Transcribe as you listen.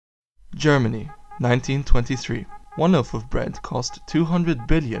Germany, 1923. One loaf of bread cost 200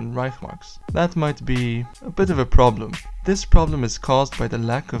 billion Reichsmarks. That might be a bit of a problem. This problem is caused by the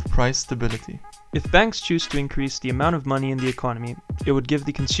lack of price stability. If banks choose to increase the amount of money in the economy, it would give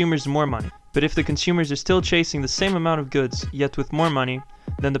the consumers more money. But if the consumers are still chasing the same amount of goods, yet with more money,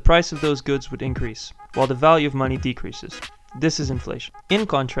 then the price of those goods would increase, while the value of money decreases. This is inflation. In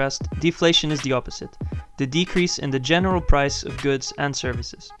contrast, deflation is the opposite, the decrease in the general price of goods and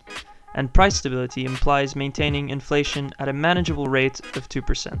services. And price stability implies maintaining inflation at a manageable rate of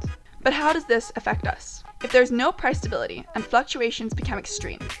 2%. But how does this affect us? If there's no price stability and fluctuations become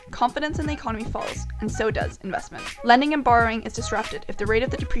extreme, confidence in the economy falls, and so does investment. Lending and borrowing is disrupted if the rate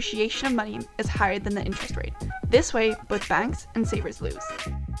of the depreciation of money is higher than the interest rate. This way, both banks and savers lose.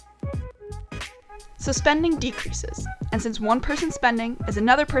 So spending decreases, and since one person's spending is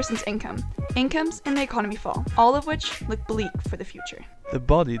another person's income, incomes in the economy fall, all of which look bleak for the future. The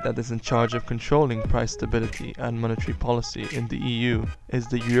body that is in charge of controlling price stability and monetary policy in the EU is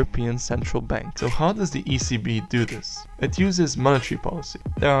the European Central Bank. So how does the ECB do this? It uses monetary policy.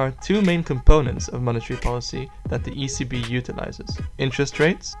 There are two main components of monetary policy that the ECB utilizes: interest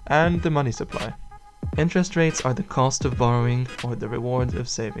rates and the money supply. Interest rates are the cost of borrowing or the reward of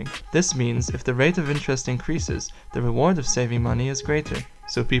saving. This means if the rate of interest increases, the reward of saving money is greater.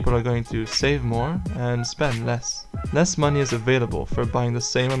 So people are going to save more and spend less. Less money is available for buying the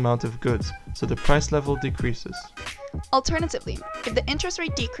same amount of goods, so the price level decreases. Alternatively, if the interest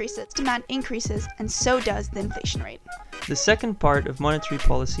rate decreases, demand increases, and so does the inflation rate. The second part of monetary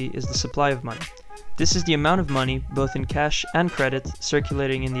policy is the supply of money. This is the amount of money, both in cash and credit,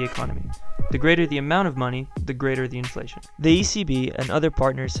 circulating in the economy. The greater the amount of money, the greater the inflation. The ECB and other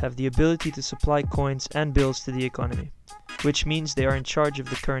partners have the ability to supply coins and bills to the economy, which means they are in charge of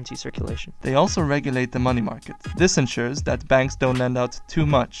the currency circulation. They also regulate the money market. This ensures that banks don't lend out too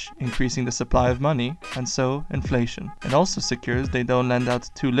much, increasing the supply of money, and so inflation. It also secures they don't lend out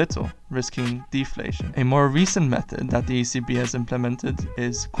too little, risking deflation. A more recent method that the ECB has implemented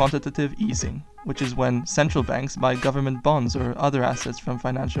is quantitative easing, which is when central banks buy government bonds or other assets from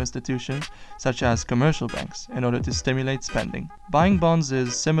financial institutions, such as commercial banks, in order to stimulate spending. Buying bonds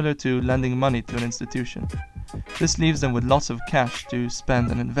is similar to lending money to an institution. This leaves them with lots of cash to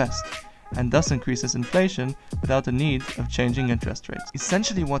spend and invest, and thus increases inflation without the need of changing interest rates.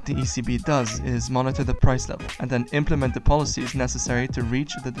 Essentially what the ECB does is monitor the price level and then implement the policies necessary to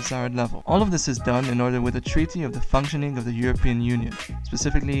reach the desired level. All of this is done in order with a treaty of the functioning of the European Union,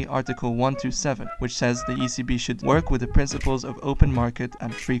 specifically Article 127, which says the ECB should work with the principles of open market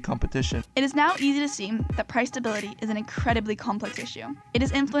and free competition. It is now easy to see that price stability is an incredibly complex issue. It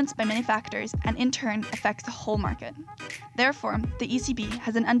is influenced by many factors and in turn affects the whole market. Therefore, the ECB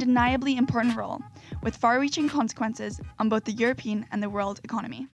has an undeniably important role, with far-reaching consequences on both the European and the world economy.